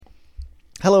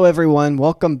Hello, everyone.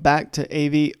 Welcome back to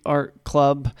AV Art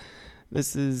Club.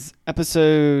 This is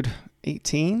episode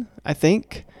 18, I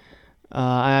think.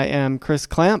 I am Chris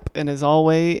Clamp, and as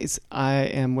always, I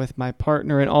am with my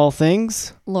partner in all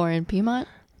things, Lauren Piedmont.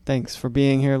 Thanks for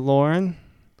being here, Lauren.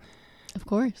 Of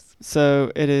course.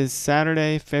 So it is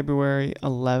Saturday, February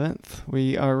 11th.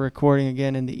 We are recording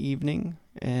again in the evening,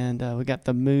 and we got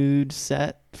the mood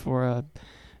set for a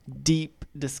deep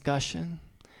discussion.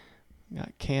 We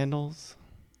got candles.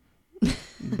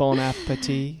 Bon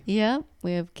appetit. Yep,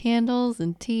 we have candles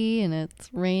and tea, and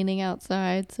it's raining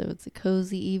outside, so it's a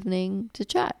cozy evening to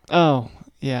chat. Oh,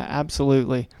 yeah,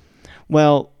 absolutely.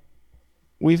 Well,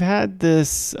 we've had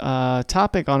this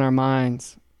topic on our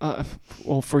minds,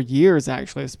 for years,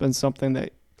 actually. It's been something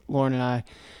that Lauren and I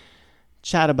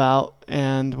chat about,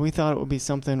 and we thought it would be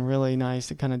something really nice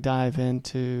to kind of dive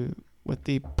into with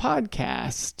the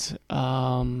podcast.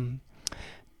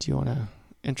 Do you want to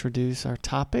introduce our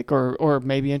topic or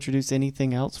maybe introduce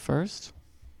anything else first?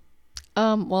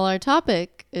 Well, our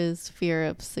topic is fear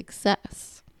of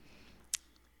success.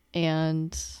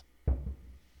 And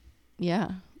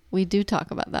yeah, we do talk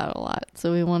about that a lot.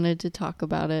 So we wanted to talk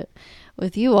about it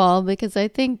with you all because I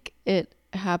think it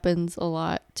happens a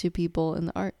lot to people in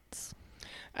the arts.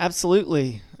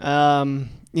 Absolutely.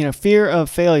 Fear of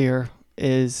failure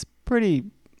is pretty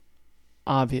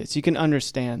obvious. You can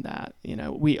understand that.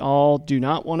 We all do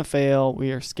not want to fail.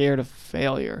 We are scared of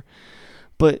failure.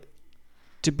 But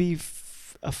to be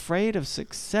afraid of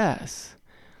success,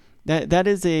 that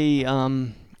is a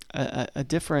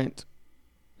different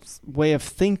way of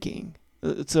thinking.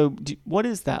 So what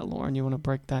is that, Lauren? You want to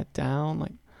break that down?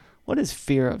 Like, what is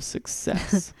fear of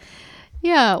success?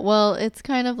 Yeah, well, it's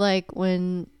kind of like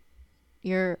when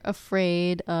you're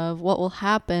afraid of what will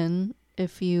happen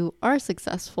if you are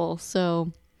successful.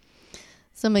 So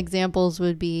some examples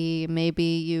would be maybe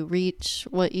you reach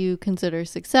what you consider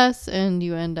success and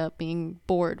you end up being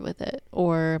bored with it,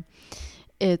 or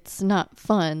it's not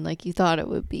fun like you thought it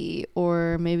would be,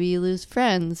 or maybe you lose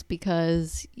friends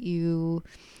because you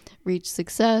reach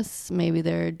success. Maybe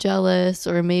they're jealous,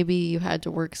 or maybe you had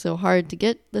to work so hard to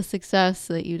get the success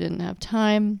that you didn't have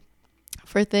time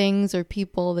for things or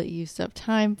people that you used to have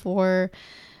time for,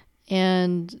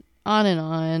 and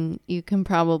on. You can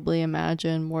probably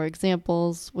imagine more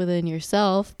examples within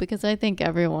yourself because I think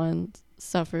everyone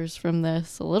suffers from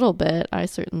this a little bit. I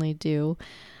certainly do.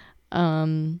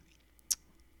 But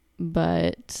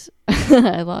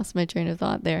I lost my train of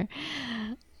thought there.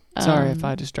 Sorry if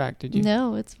I distracted you.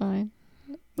 No, it's fine.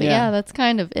 But yeah, that's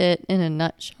kind of it in a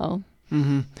nutshell.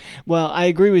 Mm-hmm. Well, I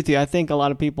agree with you. I think a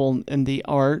lot of people in the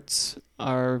arts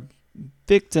are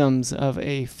victims of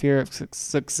a fear of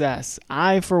success.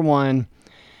 I, for one,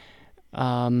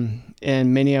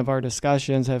 in many of our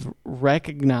discussions, have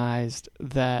recognized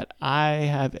that I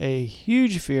have a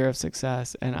huge fear of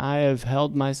success, and I have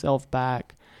held myself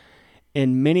back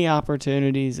in many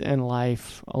opportunities in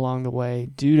life along the way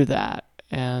due to that.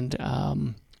 And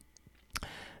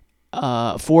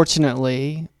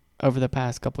fortunately, over the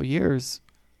past couple of years,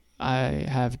 I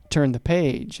have turned the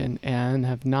page and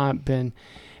have not been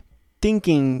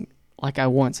thinking like I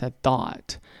once had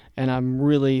thought. And I'm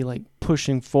really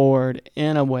pushing forward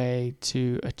in a way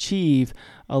to achieve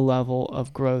a level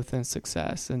of growth and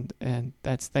success. And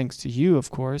that's thanks to you, of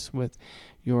course, with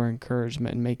your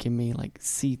encouragement and making me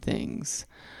see things.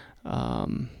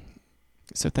 So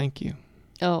thank you.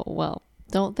 Oh, well,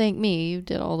 don't thank me. You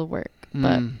did all the work.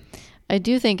 But I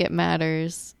do think it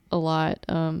matters a lot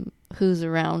who's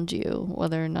around you,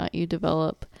 whether or not you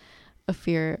develop a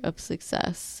fear of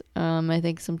success. I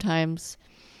think sometimes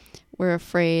we're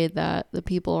afraid that the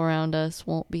people around us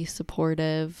won't be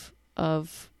supportive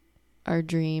of our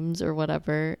dreams or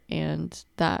whatever, and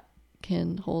that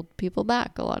can hold people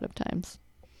back a lot of times.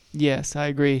 Yes, I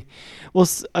agree. Well,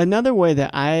 another way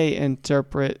that I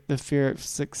interpret the fear of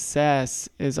success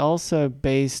is also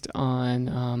based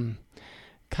on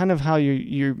kind of how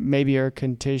you maybe are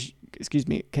conditioned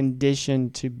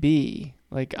to be.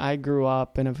 I grew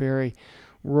up in a very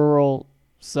rural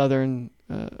southern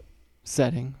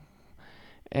setting,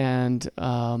 and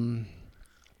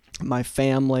my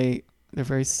family, they're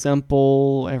very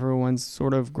simple. Everyone's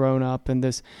sort of grown up in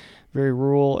this very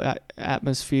rural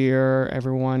atmosphere.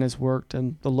 Everyone has worked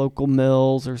in the local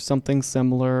mills or something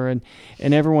similar, and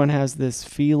everyone has this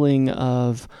feeling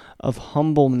of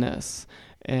humbleness,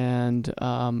 and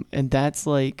that's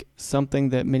something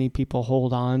that many people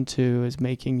hold on to as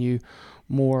making you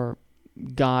more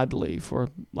godly, for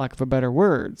lack of a better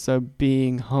word. So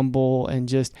being humble and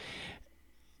just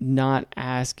not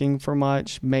asking for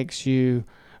much makes you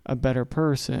a better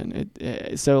person.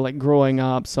 So like growing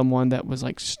up, someone that was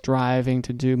like striving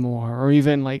to do more, or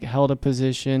even like held a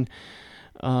position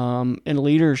in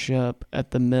leadership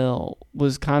at the mill,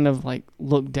 was kind of like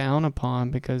looked down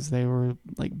upon because they were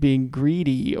like being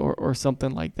greedy or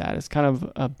something like that. It's kind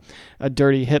of a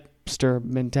dirty hipster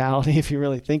mentality if you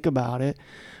really think about it.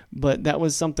 But that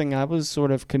was something I was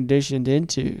sort of conditioned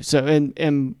into. So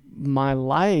in my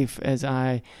life, as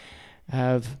I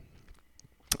have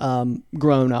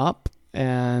grown up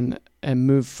and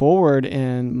moved forward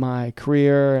in my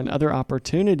career and other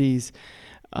opportunities,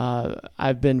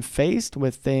 I've been faced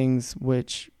with things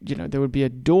which, there would be a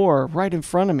door right in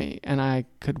front of me and I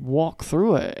could walk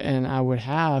through it and I would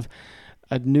have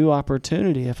a new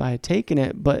opportunity if I had taken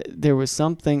it. But there was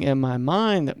something in my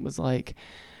mind that was like,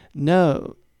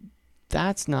 no,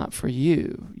 that's not for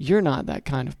you. You're not that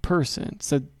kind of person.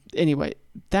 So anyway,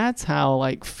 that's how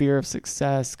like fear of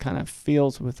success kind of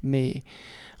feels with me.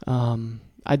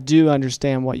 I do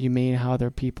understand what you mean, how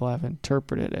other people have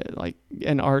interpreted it. Like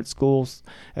in art schools,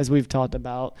 as we've talked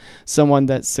about, someone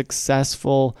that's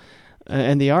successful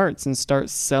in the arts and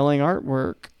starts selling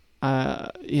artwork,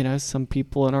 some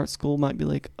people in art school might be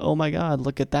like, oh my God,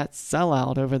 look at that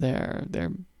sellout over there.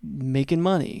 They're making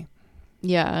money.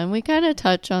 Yeah, and we kind of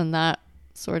touch on that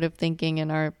sort of thinking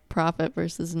in our profit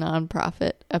versus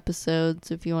nonprofit episodes.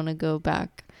 If you want to go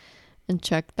back and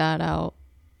check that out,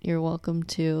 you're welcome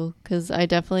to, because I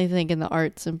definitely think in the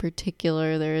arts in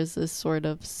particular, there is this sort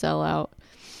of sellout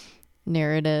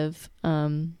narrative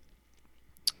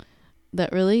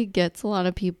that really gets a lot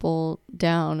of people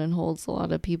down and holds a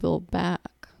lot of people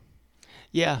back.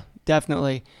 Yeah,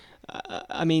 definitely.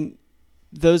 I mean,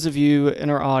 those of you in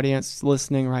our audience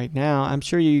listening right now, I'm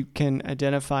sure you can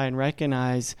identify and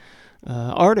recognize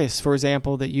artists, for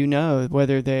example, that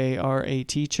whether they are a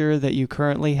teacher that you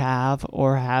currently have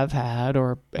or have had,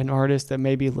 or an artist that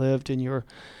maybe lives in your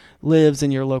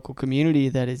local community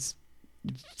that is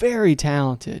very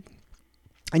talented.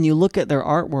 And you look at their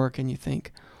artwork and you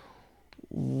think,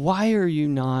 why are you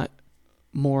not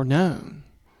more known?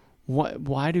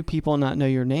 Why do people not know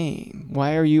your name?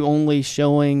 Why are you only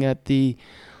showing at the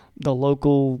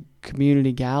local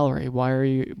community gallery?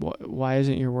 Why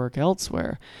isn't your work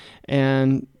elsewhere?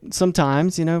 And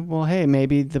sometimes, hey,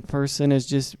 maybe the person is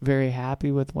just very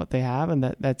happy with what they have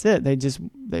and that's it.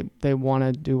 They want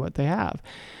to do what they have.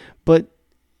 But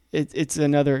it's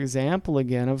another example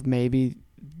again of maybe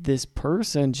this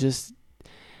person just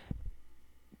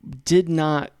did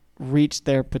not reach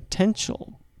their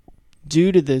potential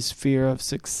due to this fear of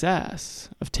success,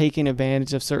 of taking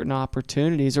advantage of certain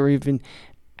opportunities or even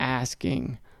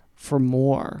asking for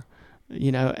more.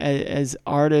 As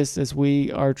artists, as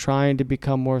we are trying to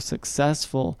become more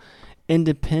successful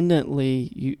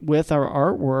independently with our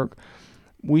artwork,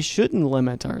 we shouldn't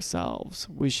limit ourselves.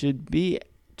 We should be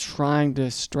trying to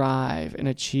strive and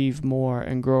achieve more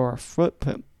and grow our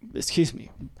footprint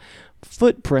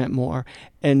more,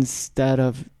 instead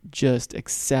of just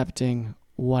accepting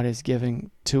what is given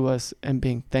to us and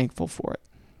being thankful for it.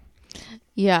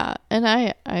 Yeah, and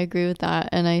I agree with that.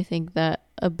 And I think that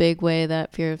a big way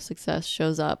that fear of success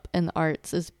shows up in the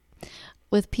arts is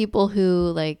with people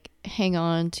who like hang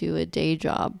on to a day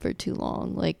job for too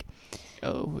long. Like,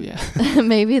 oh yeah,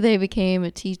 maybe they became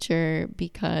a teacher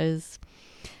because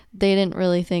they didn't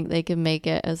really think they could make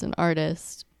it as an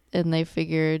artist, and they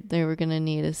figured they were going to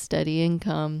need a steady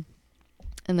income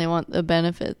and they want the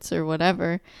benefits or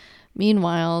whatever.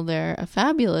 Meanwhile, they're a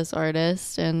fabulous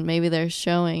artist and maybe they're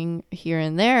showing here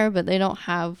and there, but they don't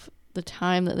have the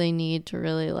time that they need to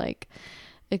really like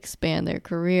expand their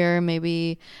career,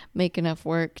 maybe make enough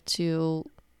work to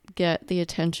get the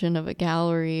attention of a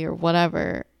gallery or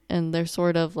whatever. And they're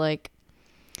sort of like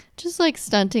just like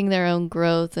stunting their own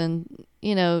growth and,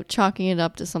 chalking it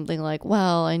up to something like,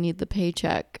 well, I need the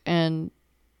paycheck. And,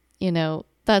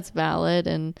 that's valid.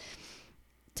 And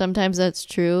sometimes that's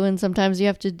true. And sometimes you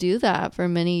have to do that for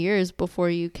many years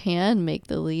before you can make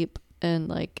the leap and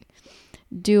like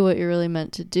do what you're really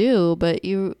meant to do. But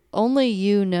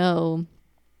only know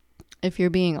if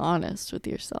you're being honest with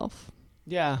yourself.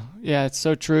 Yeah, it's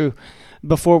so true.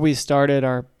 Before we started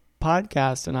our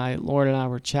podcast, Lauren and I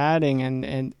were chatting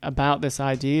and about this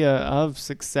idea of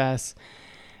success,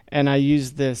 and I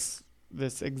used this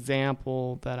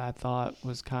example that I thought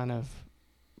was kind of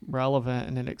relevant,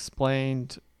 and it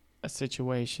explained a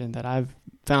situation that I've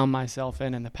found myself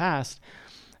in the past.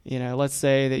 Let's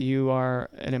say that you are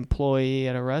an employee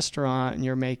at a restaurant and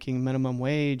you're making minimum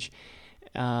wage,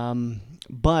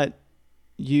 but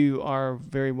you are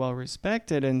very well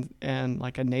respected, and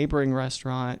like a neighboring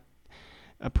restaurant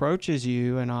approaches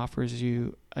you and offers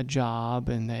you a job,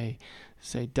 and they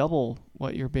say double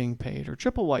what you're being paid or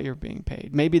triple what you're being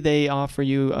paid. Maybe they offer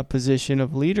you a position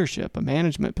of leadership, a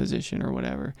management position or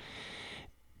whatever,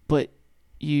 but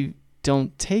you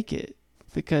don't take it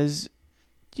because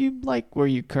you like where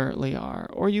you currently are,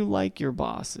 or you like your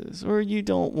bosses, or you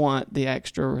don't want the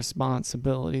extra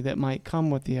responsibility that might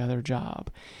come with the other job.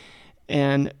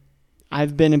 And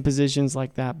I've been in positions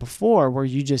like that before where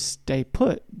you just stay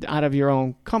put out of your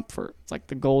own comfort. It's like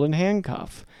the golden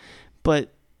handcuff.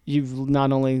 But you've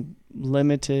not only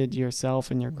limited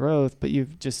yourself and your growth, but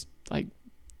you've just like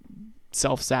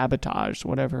self-sabotaged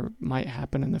whatever might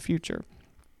happen in the future.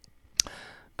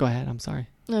 Go ahead. I'm sorry.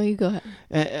 No, you go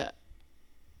ahead.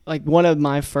 Like one of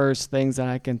my first things that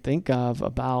I can think of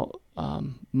about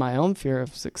my own fear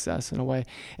of success in a way,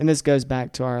 and this goes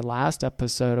back to our last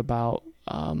episode about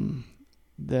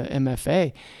the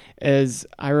MFA, is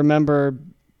I remember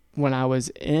when I was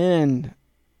in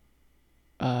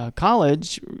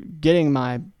college getting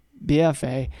my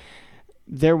BFA,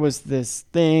 there was this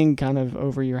thing kind of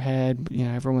over your head,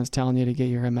 everyone's telling you to get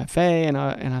your MFA, and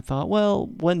I thought, well,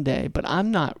 one day, but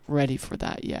I'm not ready for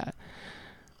that yet.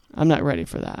 I'm not ready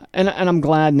for that. And I'm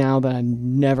glad now that I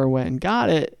never went and got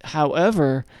it.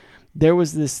 However, there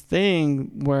was this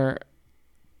thing where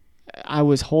I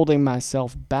was holding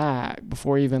myself back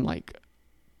before even like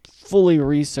fully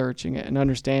researching it and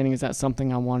understanding, is that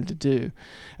something I wanted to do?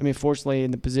 I mean, fortunately,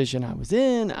 in the position I was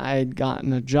in, I had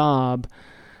gotten a job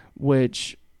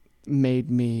which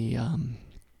made me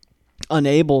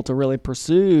unable to really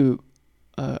pursue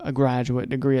a graduate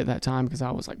degree at that time, because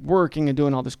I was like working and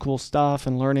doing all this cool stuff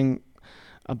and learning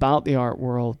about the art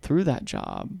world through that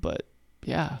job. But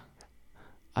yeah,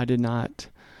 I did not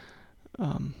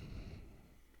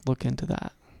look into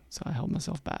that. So I held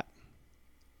myself back.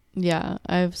 Yeah,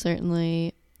 I've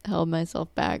certainly held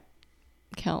myself back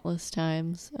countless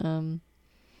times.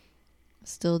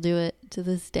 Still do it to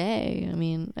this day. I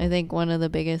mean, I think one of the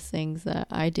biggest things that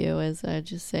I do is I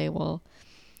just say, well,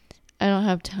 I don't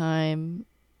have time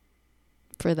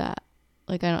for that.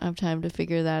 Like, I don't have time to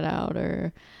figure that out,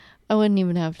 or I wouldn't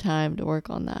even have time to work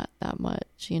on that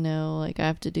much, like I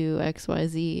have to do X, Y,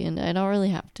 Z, and I don't really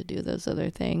have to do those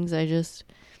other things. I just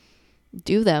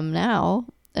do them now,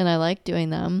 and I like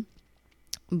doing them,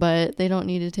 but they don't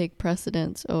need to take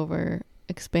precedence over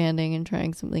expanding and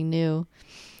trying something new.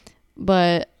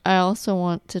 But I also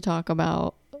want to talk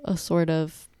about a sort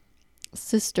of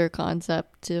sister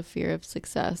concept to fear of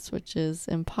success, which is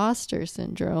imposter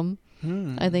syndrome.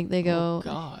 I think they go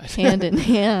hand in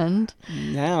hand.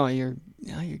 Now you're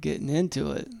getting into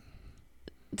it.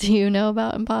 Do you know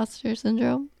about imposter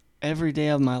syndrome? Every day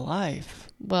of my life.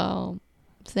 Well,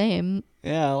 same.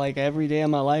 Yeah, like every day of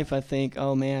my life, I think,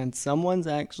 oh man, someone's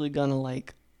actually gonna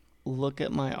like look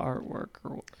at my artwork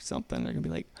or something. They're gonna be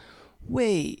like,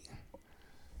 wait,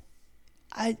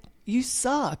 you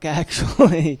suck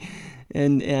actually.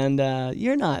 And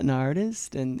you're not an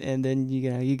artist, and then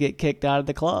you get kicked out of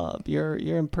the club.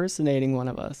 You're impersonating one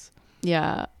of us.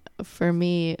 Yeah, for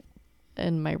me,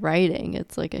 in my writing,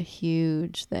 it's like a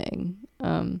huge thing,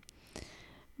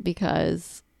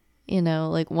 because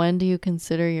like, when do you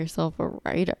consider yourself a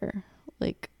writer?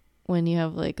 Like, when you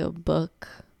have like a book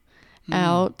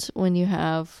out, when you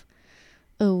have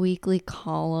a weekly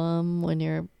column, when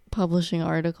you're publishing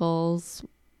articles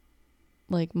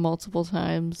like multiple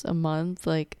times a month,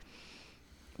 like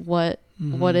what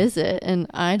is it? And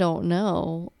I don't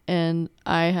know. And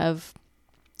I have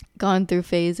gone through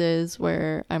phases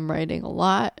where I'm writing a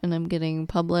lot and I'm getting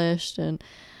published and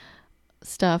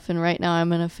stuff, and right now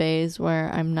I'm in a phase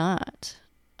where I'm not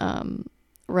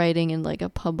writing in like a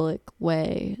public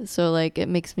way, so like it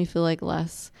makes me feel like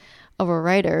less of a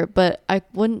writer. But I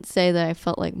wouldn't say that I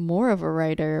felt like more of a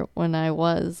writer when I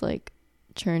was like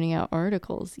churning out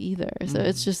articles either. So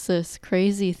it's just this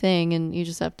crazy thing, and you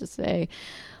just have to say,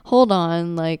 hold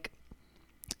on, like,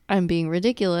 I'm being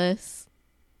ridiculous.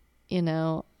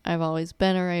 I've always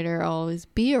been a writer, I'll always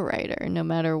be a writer, no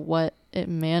matter what it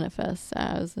manifests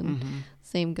as. And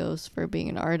same goes for being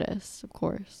an artist, of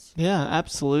course. Yeah,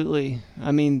 absolutely.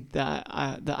 I mean, the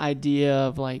idea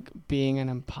of like being an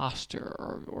imposter,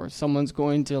 or someone's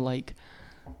going to like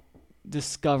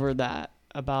discover that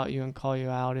about you and call you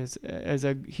out is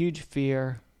a huge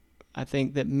fear. I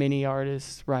think that many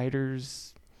artists,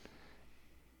 writers,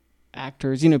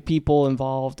 actors, people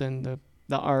involved in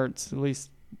the arts, at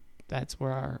least that's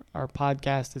where our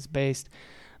podcast is based.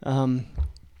 I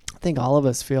think all of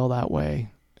us feel that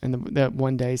way, and that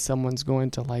one day someone's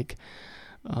going to like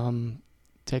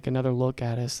take another look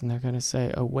at us, and they're going to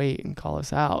say, "Oh, wait," and call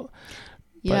us out.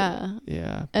 Yeah.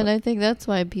 Yeah. And I think that's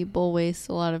why people waste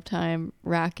a lot of time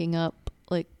racking up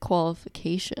like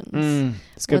qualifications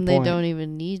That's a good when they point. don't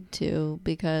even need to,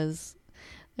 because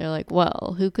they're like,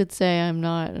 well, who could say I'm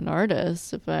not an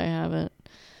artist if I have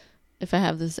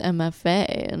this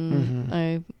MFA and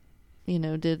I,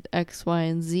 did X, Y,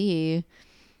 and Z,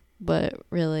 but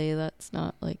really that's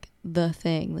not like the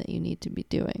thing that you need to be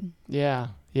doing. Yeah.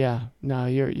 No,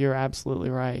 you're absolutely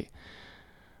right.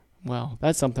 Well,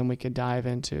 that's something we could dive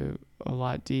into a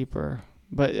lot deeper.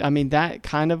 But I mean, that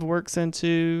kind of works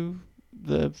into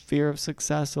the fear of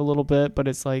success a little bit, but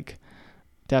it's like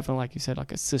definitely, like you said,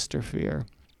 like a sister fear.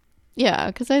 Yeah,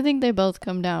 because I think they both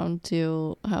come down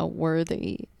to how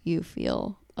worthy you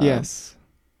feel of Yes.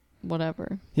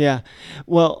 whatever. Yeah.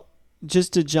 Well,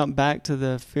 just to jump back to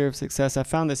the fear of success, I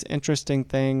found this interesting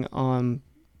thing online,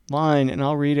 and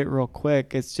I'll read it real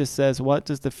quick. It just says, what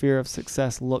does the fear of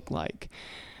success look like?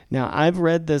 Now, I've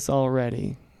read this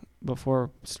already before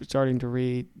starting to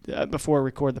read, before I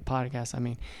record the podcast, I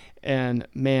mean. And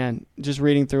man, just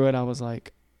reading through it, I was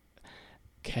like,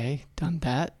 okay, done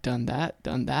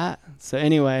that. So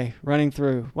anyway, running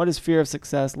through, what does fear of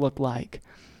success look like?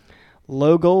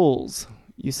 Low goals.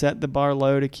 You set the bar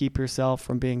low to keep yourself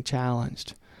from being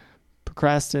challenged.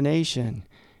 Procrastination.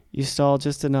 You stall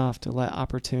just enough to let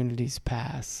opportunities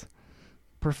pass.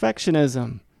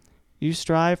 Perfectionism. You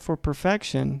strive for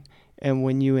perfection, and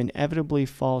when you inevitably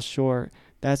fall short,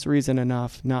 that's reason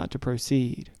enough not to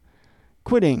proceed.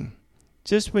 Quitting.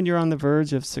 Just when you're on the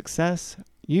verge of success,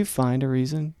 you find a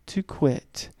reason to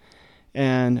quit.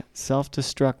 And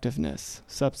self-destructiveness,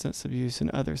 substance abuse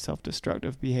and other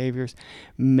self-destructive behaviors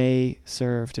may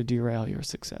serve to derail your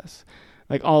success.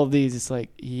 Like all of these, it's like,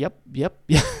 yep.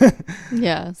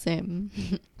 Yeah, same.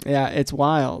 Yeah, it's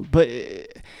wild. But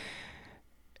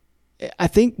I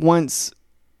think once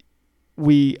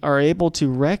we are able to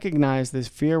recognize this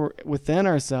fear within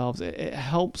ourselves, it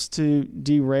helps to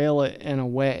derail it in a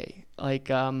way.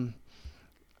 Like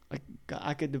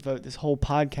I could devote this whole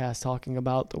podcast talking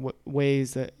about the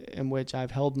ways in which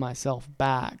I've held myself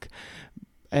back.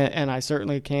 And I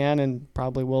certainly can and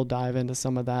probably will dive into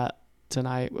some of that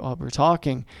tonight while we're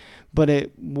talking. But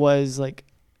it was like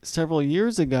several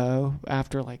years ago,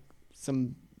 after like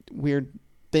some weird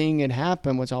thing had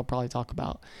happened, which I'll probably talk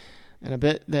about in a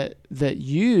bit, that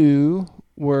you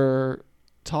were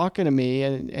talking to me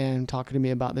and talking to me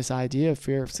about this idea of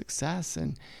fear of success.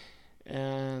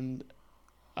 And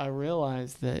I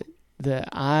realized that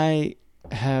I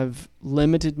have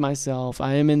limited myself.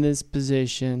 I am in this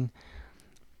position,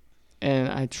 and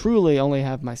I truly only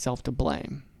have myself to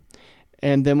blame.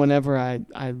 And then whenever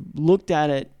I looked at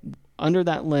it under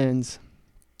that lens,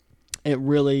 it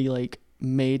really like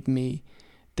made me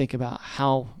think about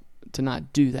how to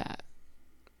not do that.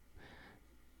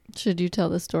 Should you tell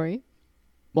the story?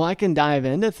 Well, I can dive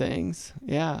into things.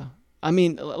 Yeah. I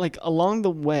mean, like along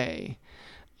the way,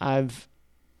 I've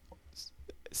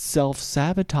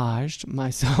self-sabotaged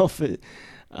myself, but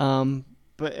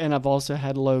I've also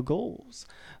had low goals.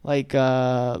 Like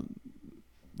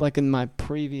in my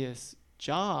previous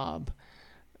job,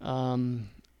 when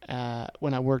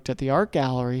I worked at the art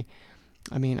gallery,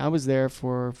 I mean, I was there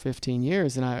for 15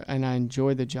 years and I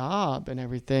enjoyed the job and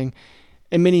everything.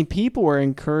 And many people were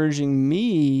encouraging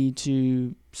me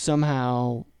to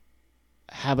somehow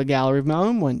have a gallery of my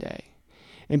own one day.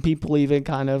 And people even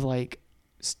kind of like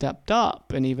stepped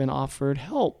up and even offered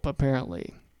help,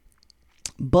 apparently.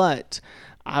 But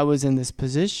I was in this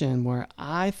position where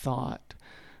I thought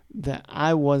that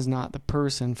I was not the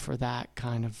person for that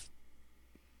kind of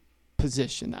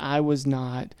position. I was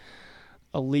not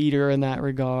a leader in that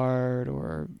regard,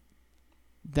 or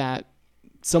that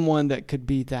someone that could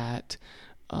be that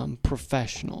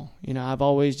professional. You know, I've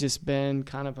always just been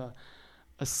kind of a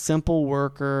simple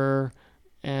worker,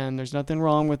 and there's nothing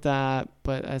wrong with that,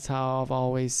 but that's how I've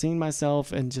always seen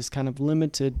myself and just kind of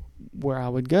limited where I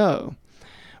would go.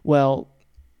 Well,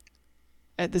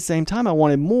 at the same time, I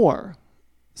wanted more.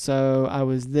 So I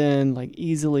was then like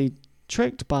easily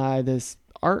tricked by this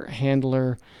art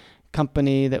handler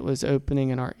company that was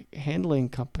opening an art handling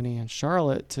company in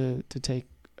Charlotte to take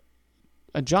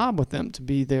a job with them, to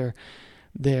be the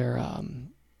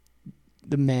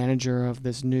manager of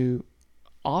this new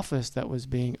office that was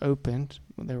being opened.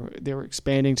 They were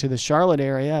expanding to the Charlotte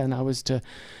area, and I was to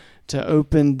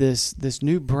open this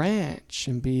new branch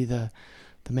and be the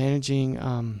managing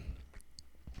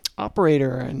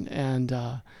operator, and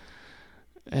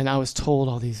I was told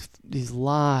all these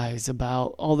lies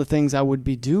about all the things I would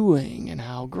be doing and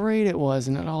how great it was,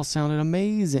 and it all sounded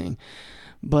amazing.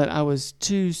 But I was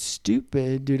too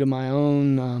stupid, due to my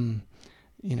own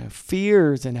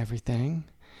fears and everything,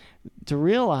 to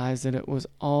realize that it was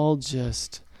all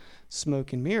just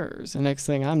smoke and mirrors. And next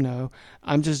thing I know,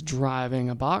 I'm just driving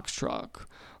a box truck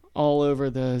all over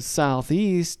the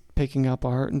Southeast, picking up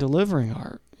art and delivering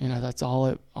art. That's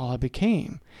all I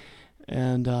became.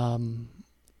 And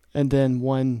then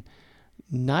one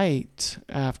night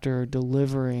after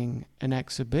delivering an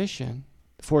exhibition,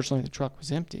 fortunately the truck was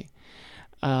empty.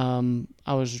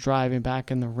 I was driving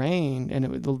back in the rain,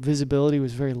 and the visibility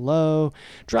was very low.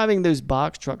 Driving those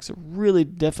box trucks are really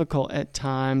difficult at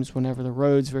times whenever the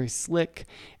road's very slick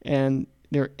and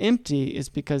they're empty. Is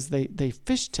because they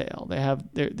fishtail.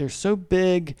 They're so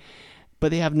big,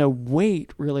 but they have no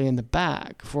weight really in the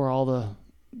back for all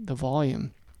the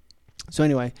volume. So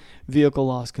anyway, vehicle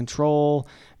lost control,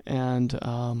 and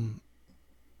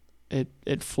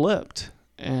it flipped.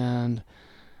 And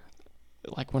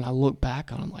like when I look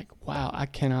back on it, I'm like, wow, I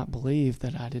cannot believe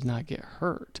that I did not get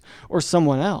hurt. Or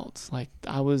someone else. Like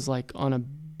I was like on a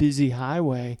busy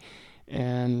highway,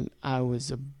 and I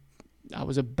was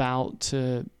about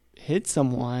to hit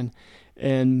someone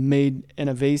and made an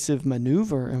evasive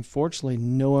maneuver, and fortunately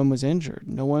no one was injured.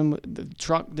 The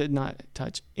truck did not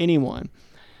touch anyone.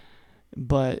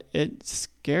 But it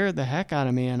scared the heck out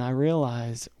of me, and I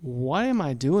realized, why am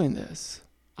I doing this?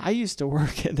 I used to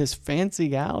work at this fancy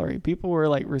gallery. People were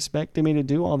like respecting me to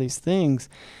do all these things.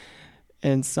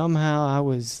 And somehow I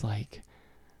was like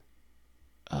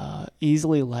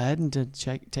easily led into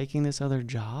taking this other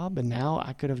job. And now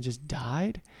I could have just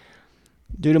died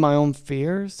due to my own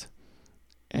fears.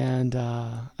 And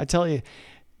I tell you,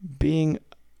 being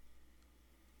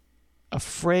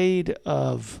afraid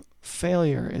of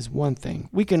failure is one thing.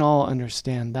 We can all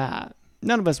understand that.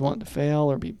 None of us want to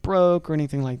fail or be broke or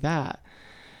anything like that.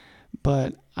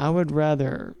 But I would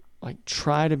rather like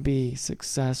try to be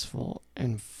successful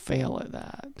and fail at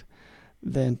that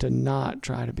than to not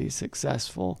try to be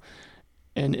successful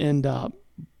and end up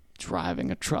driving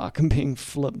a truck and being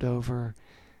flipped over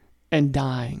and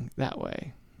dying that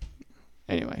way.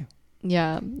 Anyway.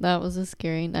 Yeah, that was a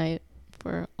scary night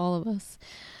for all of us.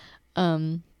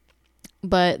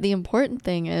 But the important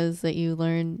thing is that you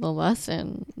learned the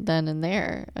lesson then and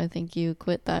there. I think you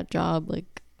quit that job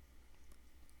like,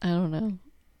 I don't know.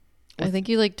 I think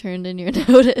you like turned in your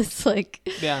notice like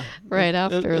right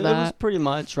after that. It was pretty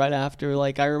much right after.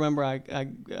 Like I remember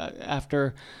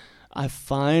after I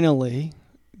finally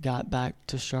got back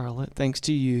to Charlotte, thanks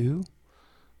to you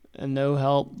and no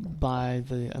help by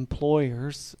the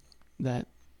employers that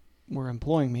were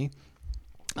employing me.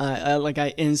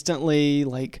 I instantly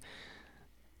like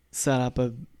set up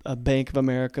a Bank of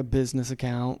America business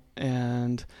account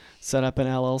and set up an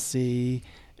LLC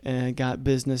and got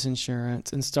business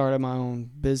insurance and started my own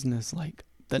business like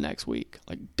the next week.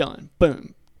 Like done,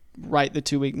 boom, write the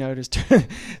 2-week notice.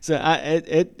 So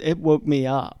it woke me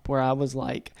up where I was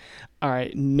like, all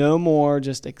right, no more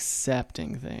just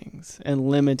accepting things and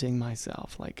limiting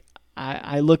myself. Like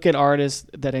I look at artists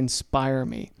that inspire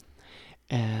me,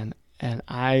 and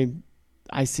I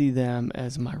see them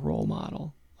as my role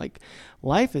model. Like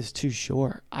life is too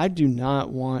short. I do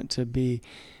not want to be,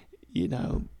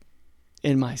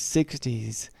 in my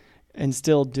 60s and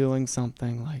still doing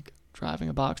something like driving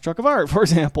a box truck of art, for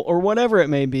example, or whatever it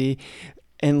may be,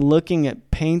 and looking at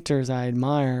painters I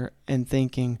admire and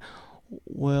thinking,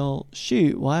 well,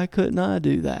 shoot, why couldn't I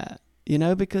do that?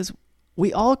 Because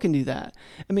we all can do that.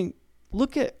 I mean,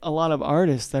 look at a lot of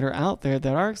artists that are out there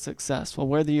that are successful,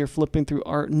 whether you're flipping through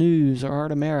Art News or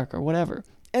Art America or whatever,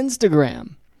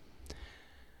 Instagram.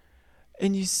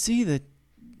 And you see that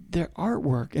their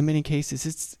artwork, in many cases,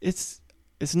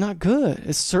 it's not good.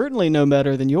 It's certainly no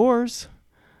better than yours.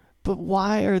 But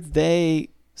why are they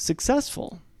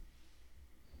successful?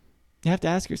 You have to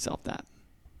ask yourself that.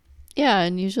 Yeah,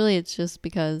 and usually it's just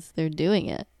because they're doing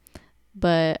it.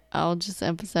 But I'll just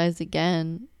emphasize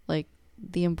again, like,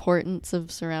 the importance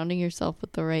of surrounding yourself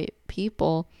with the right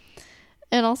people,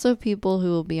 and also people who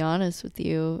will be honest with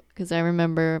you. Because I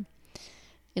remember,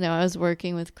 I was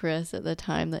working with Chris at the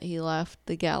time that he left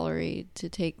the gallery to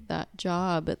take that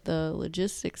job at the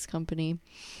logistics company.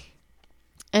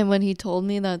 And when he told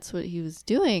me that's what he was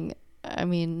doing, I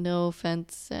mean, no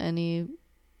offense to any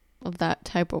of that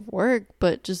type of work,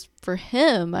 but just for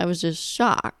him, I was just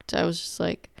shocked. I was just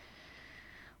like,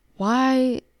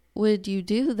 why would you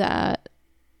do that?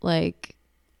 Like,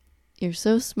 you're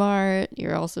so smart.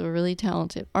 You're also a really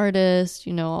talented artist.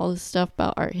 You know, all this stuff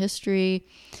about art history,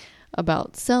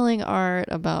 about selling art,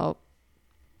 about,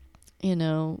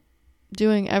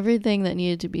 doing everything that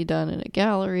needed to be done in a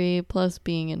gallery, plus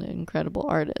being an incredible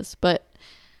artist. But,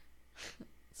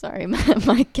 sorry,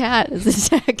 my cat is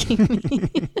attacking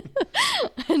me.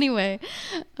 Anyway,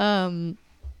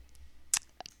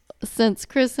 since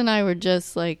Chris and I were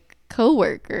just like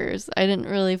coworkers. I didn't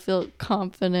really feel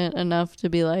confident enough to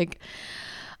be like,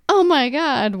 oh my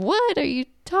God, what are you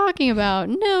talking about?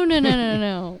 No, no, no, no,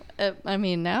 no. I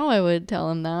mean, now I would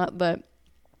tell him that, but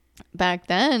back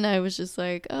then I was just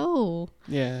like, oh,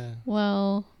 yeah.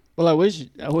 Well, I wish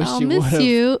I'll you would miss have.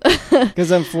 you.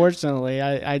 Because unfortunately,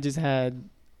 I just had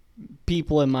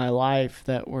people in my life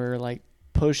that were like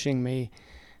pushing me,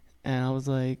 and I was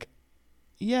like,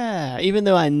 yeah, even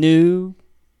though I knew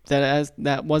that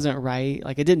that wasn't right,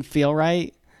 like it didn't feel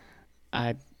right,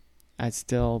 I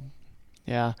still,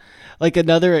 yeah. Like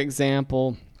another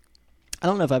example, I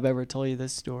don't know if I've ever told you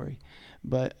this story,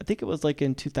 but I think it was like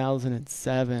in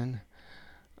 2007.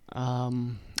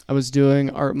 I was doing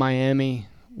Art Miami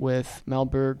with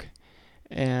Melberg,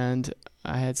 and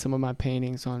I had some of my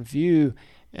paintings on view,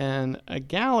 and a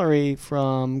gallery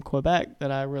from Quebec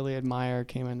that I really admire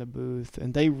came in the booth,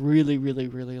 and they really, really,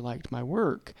 really liked my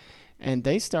work. And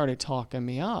they started talking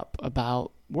me up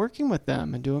about working with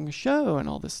them and doing a show and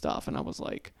all this stuff. And I was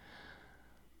like,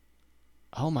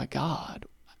 oh my God,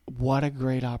 what a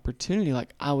great opportunity.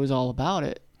 Like, I was all about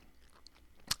it.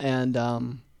 And,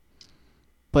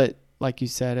 but like you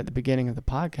said at the beginning of the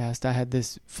podcast, I had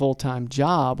this full-time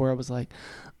job where I was like,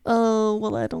 oh,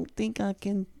 well, I don't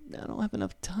have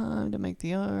enough time to make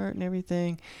the art and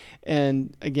everything.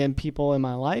 And again, people in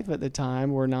my life at the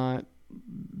time were not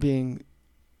being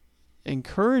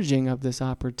encouraging of this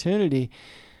opportunity.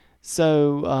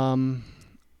 So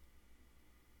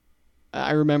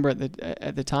I remember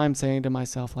at the time saying to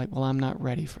myself, like, well, I'm not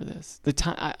ready for this.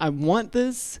 I want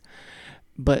this,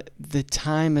 but the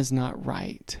time is not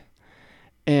right.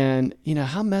 And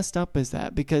how messed up is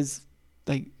that? Because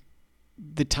like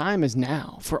the time is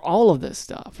now for all of this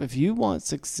stuff. If you want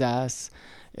success,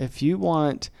 if you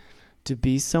want to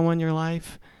be someone in your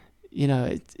life,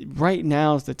 right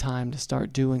now is the time to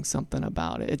start doing something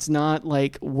about it. It's not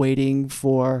like waiting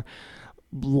for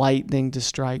lightning to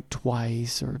strike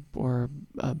twice or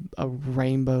a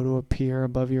rainbow to appear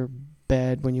above your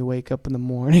bed when you wake up in the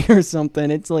morning or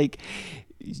something. It's like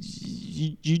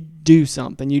you do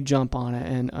something, you jump on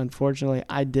it. And unfortunately,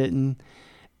 I didn't.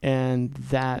 And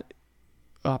that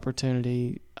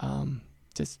opportunity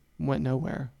just went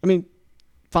nowhere. I mean,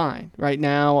 fine. Right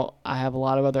now, I have a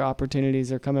lot of other opportunities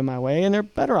that are coming my way, and they're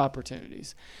better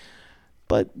opportunities.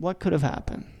 But what could have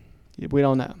happened? We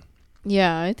don't know.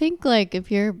 Yeah, I think like if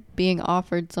you're being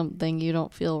offered something you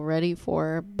don't feel ready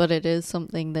for, but it is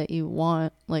something that you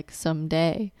want like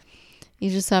someday,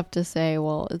 you just have to say,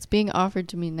 well, it's being offered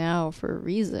to me now for a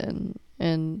reason.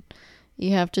 And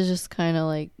you have to just kind of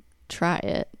like try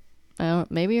it.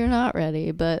 Maybe you're not ready,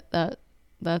 but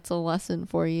that's a lesson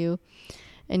for you.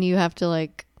 And you have to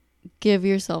like give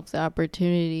yourself the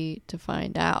opportunity to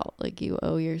find out. Like you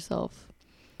owe yourself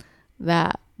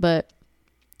that. But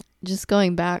just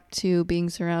going back to being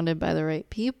surrounded by the right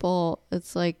people,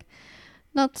 it's like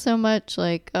not so much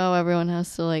like, oh, everyone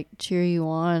has to like cheer you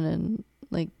on and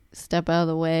like step out of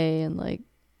the way and like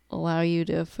allow you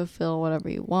to fulfill whatever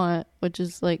you want, which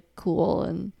is like cool.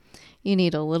 And you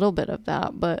need a little bit of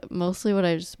that. But mostly what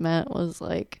I just meant was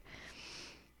like,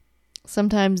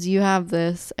 sometimes you have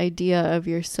this idea of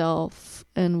yourself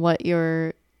and what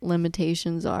your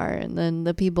limitations are. And then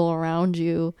the people around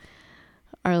you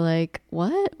are like,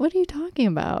 what? What are you talking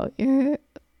about? You're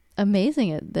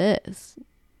amazing at this.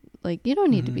 Like, you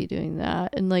don't need to be doing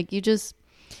that. And like, you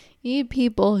need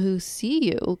people who see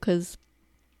you because,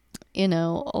 a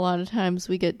lot of times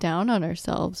we get down on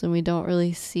ourselves and we don't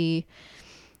really see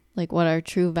like what our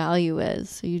true value is.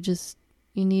 So you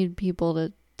need people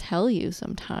to tell you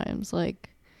sometimes like,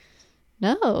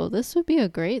 no, this would be a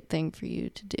great thing for you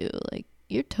to do. Like,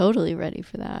 you're totally ready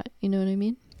for that. You know what I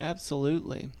mean?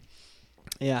 Absolutely.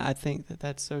 Yeah, I think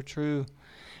that's so true.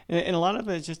 And a lot of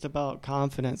it is just about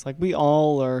confidence. Like we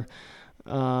all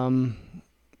have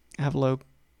low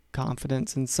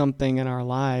confidence in something in our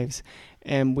lives,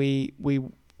 and we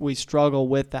struggle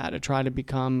with that to try to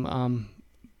become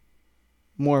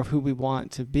more of who we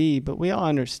want to be. But we all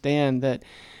understand that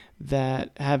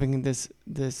having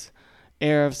this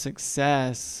air of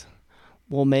success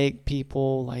will make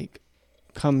people like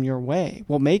come your way,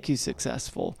 will make you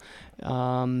successful.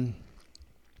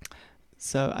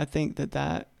 So I think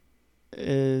that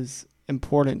is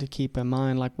important to keep in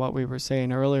mind, like what we were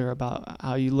saying earlier about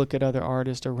how you look at other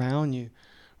artists around you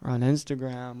or on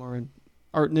Instagram or in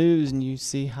art news, and you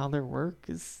see how their work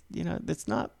is, it's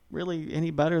not really any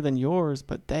better than yours,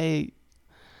 but they're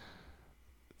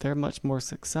much more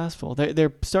successful.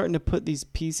 They're starting to put these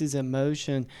pieces in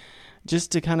motion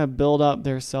just to kind of build up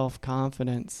their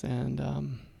self-confidence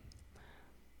and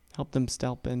help them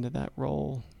step into that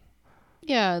role.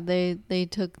 Yeah, they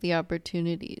took the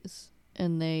opportunities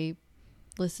and they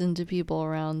listened to people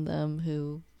around them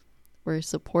who were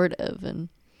supportive, and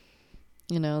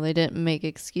they didn't make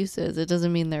excuses. It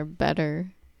doesn't mean they're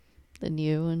better than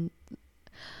you, and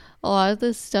a lot of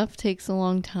this stuff takes a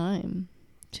long time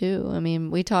too. I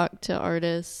mean, we talked to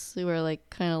artists who are like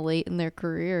kind of late in their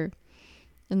career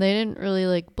and they didn't really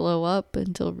like blow up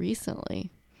until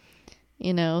recently.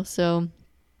 So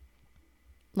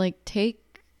like take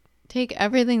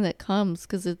everything that comes,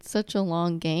 because it's such a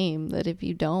long game that if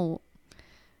you don't,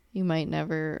 you might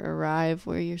never arrive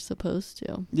where you're supposed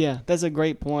to. Yeah, that's a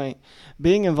great point.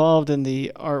 Being involved in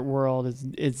the art world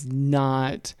is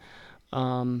not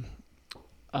a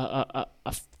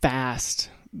fast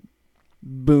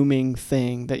booming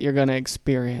thing that you're going to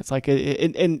experience. Like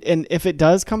and if it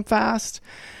does come fast,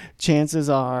 chances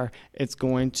are it's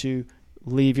going to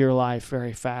leave your life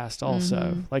very fast also.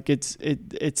 Mm-hmm. Like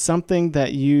it's something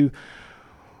that you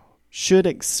should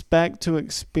expect to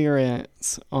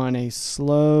experience on a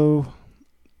slow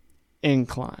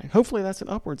incline. Hopefully that's an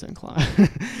upwards incline,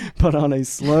 but on a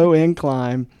slow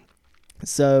incline.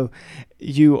 So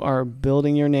you are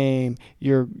building your name,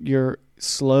 you're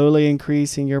slowly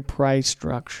increasing your price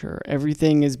structure.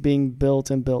 Everything is being built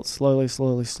and built slowly.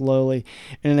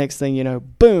 And the next thing you know,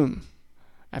 boom,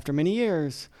 after many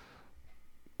years,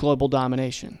 global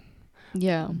domination.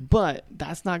 Yeah. But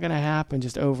that's not going to happen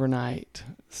just overnight.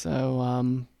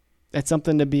 So that's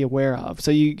something to be aware of. So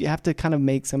you have to kind of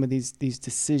make some of these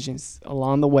decisions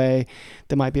along the way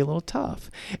that might be a little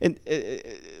tough. And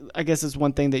I guess it's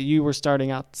one thing that you were starting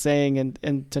out saying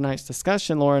in tonight's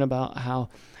discussion, Lauren, about how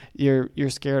you're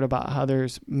scared about how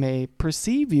others may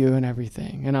perceive you and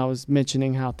everything. And I was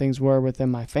mentioning how things were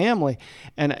within my family.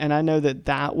 And I know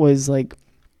that was like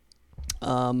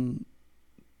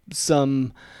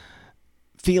some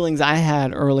feelings I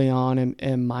had early on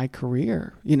in my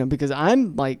career, because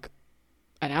I'm like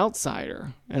an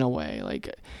outsider in a way.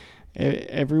 Like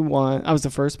everyone, I was the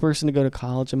first person to go to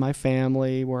college in my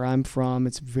family. Where I'm from,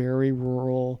 it's very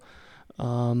rural.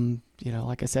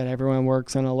 Like I said, everyone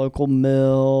works in a local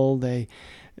mill. They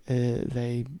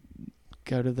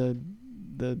go to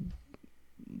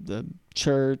the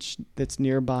church that's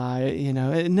nearby.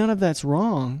 And none of that's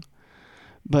wrong.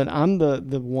 But I'm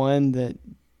the one that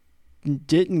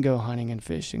didn't go hunting and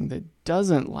fishing, that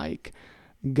doesn't like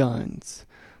guns,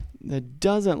 that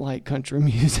doesn't like country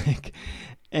music,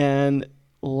 and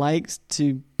likes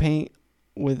to paint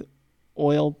with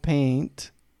oil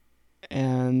paint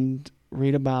and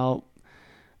read about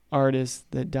artists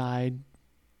that died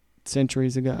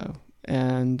centuries ago.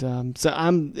 And so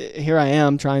I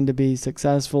am trying to be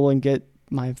successful and get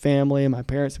my family and my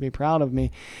parents to be proud of me,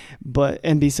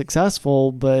 and be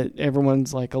successful. But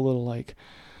everyone's like a little like,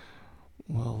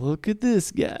 well, look at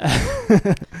this guy.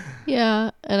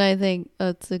 Yeah, and I think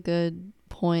that's a good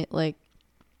point. Like,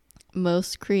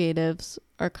 most creatives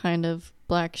are kind of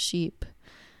black sheep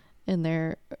in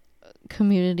their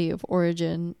community of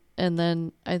origin. And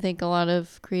then I think a lot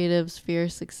of creatives fear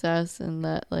success, and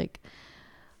that like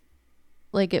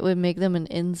it would make them an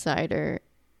insider,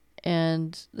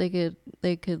 and they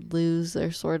could lose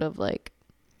their sort of like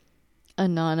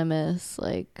anonymous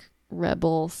like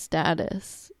rebel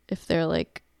status if they're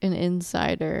like an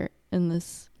insider in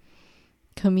this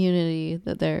community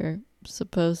that they're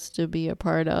supposed to be a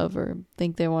part of or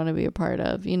think they want to be a part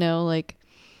of, like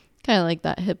kind of like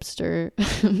that hipster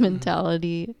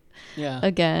mentality. Yeah.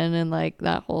 Again, and like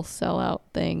that whole sellout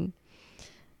thing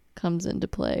comes into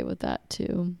play with that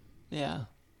too. Yeah.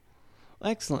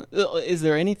 Excellent. Is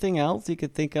there anything else you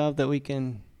could think of that we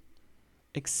can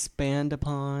expand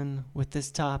upon with this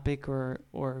topic, or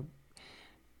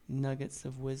nuggets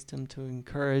of wisdom to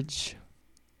encourage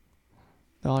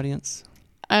the audience?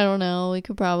 I don't know. We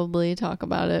could probably talk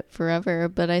about it forever,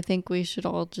 but I think we should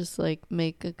all just like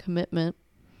make a commitment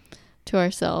to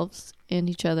ourselves and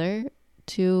each other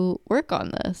to work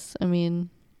on this. I mean,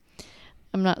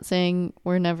 I'm not saying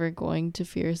we're never going to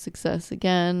fear success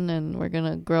again and we're going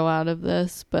to grow out of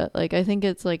this, but like I think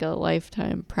it's like a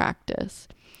lifetime practice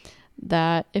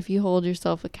that if you hold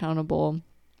yourself accountable,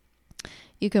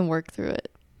 you can work through it.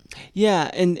 Yeah,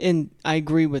 and I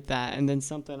agree with that. And then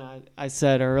something I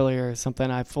said earlier, something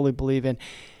I fully believe in.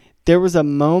 There was a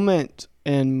moment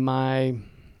in my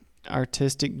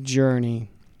artistic journey,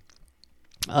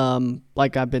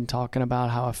 like I've been talking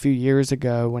about, how a few years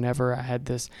ago, whenever I had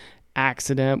this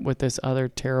accident with this other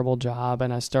terrible job,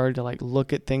 and I started to like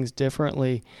look at things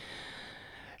differently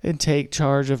and take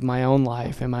charge of my own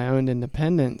life and my own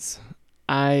independence,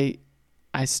 I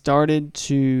started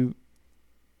to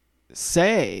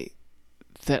say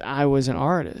that I was an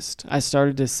artist. I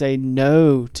started to say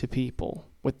no to people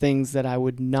with things that I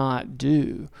would not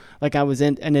do. Like I was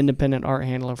an independent art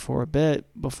handler for a bit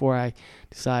before I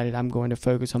decided I'm going to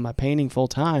focus on my painting full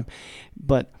time.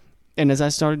 And as I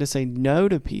started to say no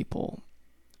to people,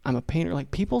 I'm a painter,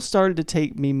 like people started to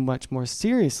take me much more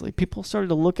seriously. People started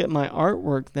to look at my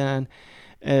artwork then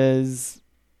as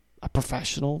a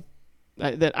professional,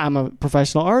 that I'm a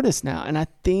professional artist now. And I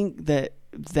think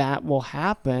that will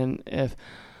happen if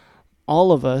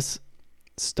all of us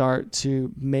start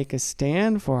to make a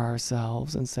stand for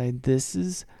ourselves and say,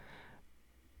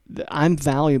 I'm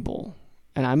valuable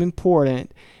and I'm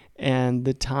important, and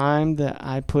the time that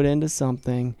I put into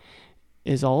something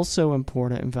is also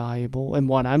important and valuable, and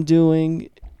what I'm doing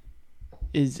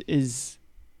is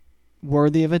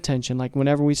worthy of attention. Like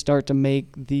whenever we start to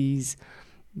make these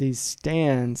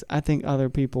stands, I think other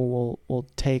people will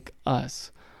take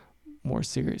us more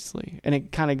seriously. And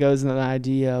it kind of goes into the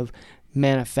idea of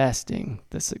manifesting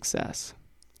the success.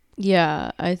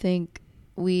 Yeah, I think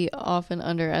we often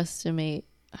underestimate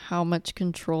how much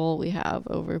control we have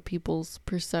over people's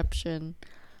perception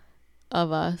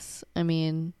of us. I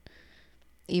mean,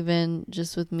 even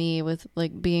just with me, with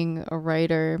like being a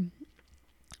writer,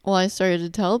 well, I started to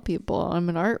tell people I'm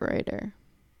an art writer.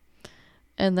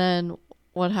 And then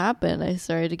what happened? I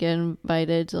started to get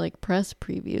invited to like press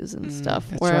previews and stuff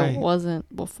where I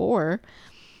wasn't before.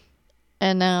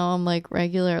 And now I'm like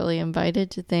regularly invited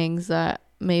to things that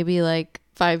maybe like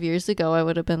 5 years ago I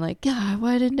would have been like, yeah,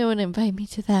 why didn't no one invite me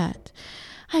to that?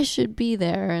 I should be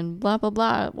there and blah, blah,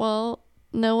 blah. Well,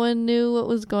 no one knew what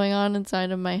was going on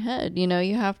inside of my head. You know,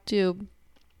 you have to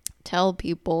tell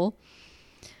people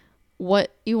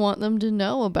what you want them to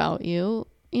know about you,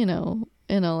 you know,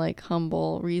 in a like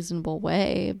humble, reasonable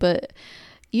way. But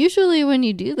usually when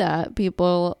you do that,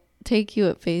 people take you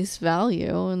at face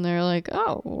value and they're like,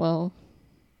 oh, well,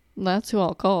 that's who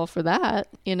I'll call for that,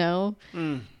 you know?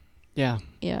 Yeah.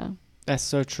 Yeah. That's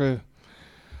so true.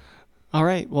 All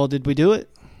right. Well, did we do it?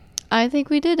 I think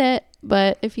we did it.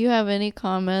 But if you have any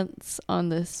comments on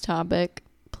this topic,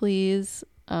 please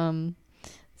send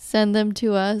them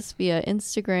to us via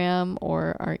Instagram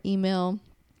or our email,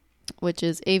 which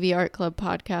is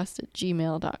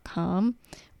avartclubpodcast@gmail.com.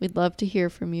 We'd love to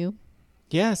hear from you.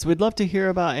 Yes, we'd love to hear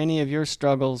about any of your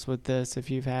struggles with this.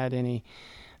 If you've had any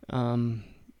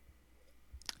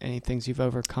things you've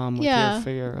overcome with your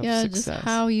fear of success. Just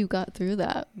how you got through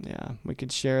that. Yeah, we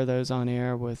could share those on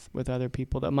air with other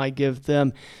people that might give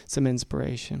them some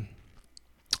inspiration.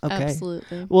 Okay.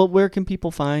 Absolutely. Well, where can people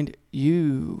find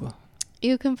you?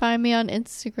 You can find me on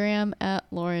Instagram at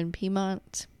Lauren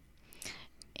Piedmont.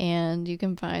 And you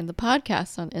can find the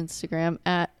podcast on Instagram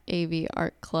at AV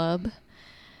Art Club.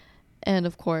 And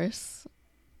of course,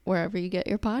 wherever you get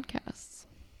your podcasts.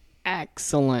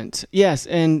 Excellent. Yes,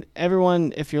 and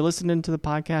everyone, if you're listening to the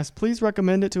podcast, please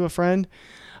recommend it to a friend.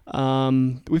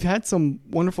 We've had some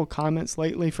wonderful comments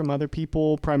lately from other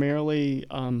people, primarily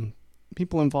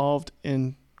people involved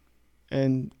in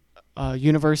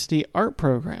university art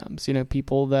programs. You know,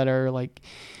 people that are like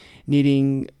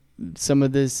needing some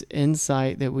of this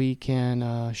insight that we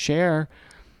can share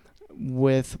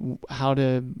with how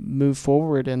to move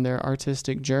forward in their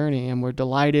artistic journey, and we're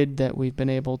delighted that we've been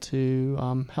able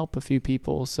to help a few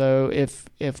people. So if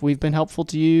we've been helpful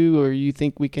to you, or you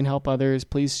think we can help others,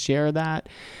 please share that.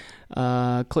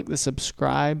 Click the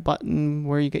subscribe button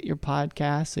where you get your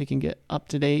podcast so you can get up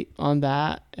to date on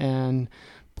that, and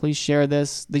please share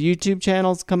this. The YouTube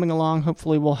channel's coming along.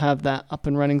 Hopefully we'll have that up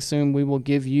and running soon. We will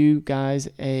give you guys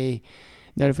a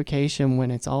notification when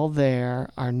it's all there.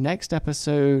 Our next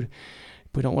episode,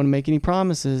 we don't want to make any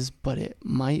promises, but it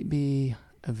might be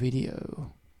a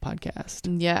video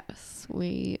podcast. Yes,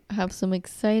 we have some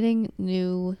exciting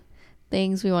new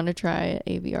things we want to try at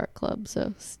AV Art Club,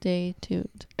 so stay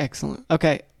tuned. Excellent.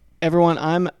 Okay, everyone,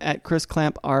 I'm at Chris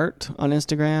Clamp Art on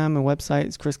Instagram, and website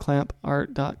is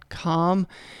chrisclampart.com.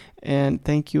 And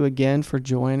thank you again for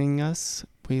joining us.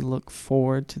 We look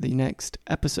forward to the next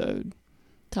episode.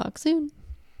 Talk soon.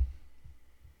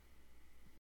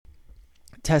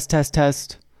 Test, test,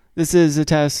 test. This is a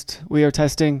test. We are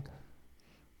testing.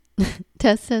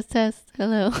 Test, test, test.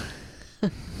 Hello.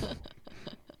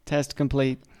 Test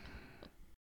complete.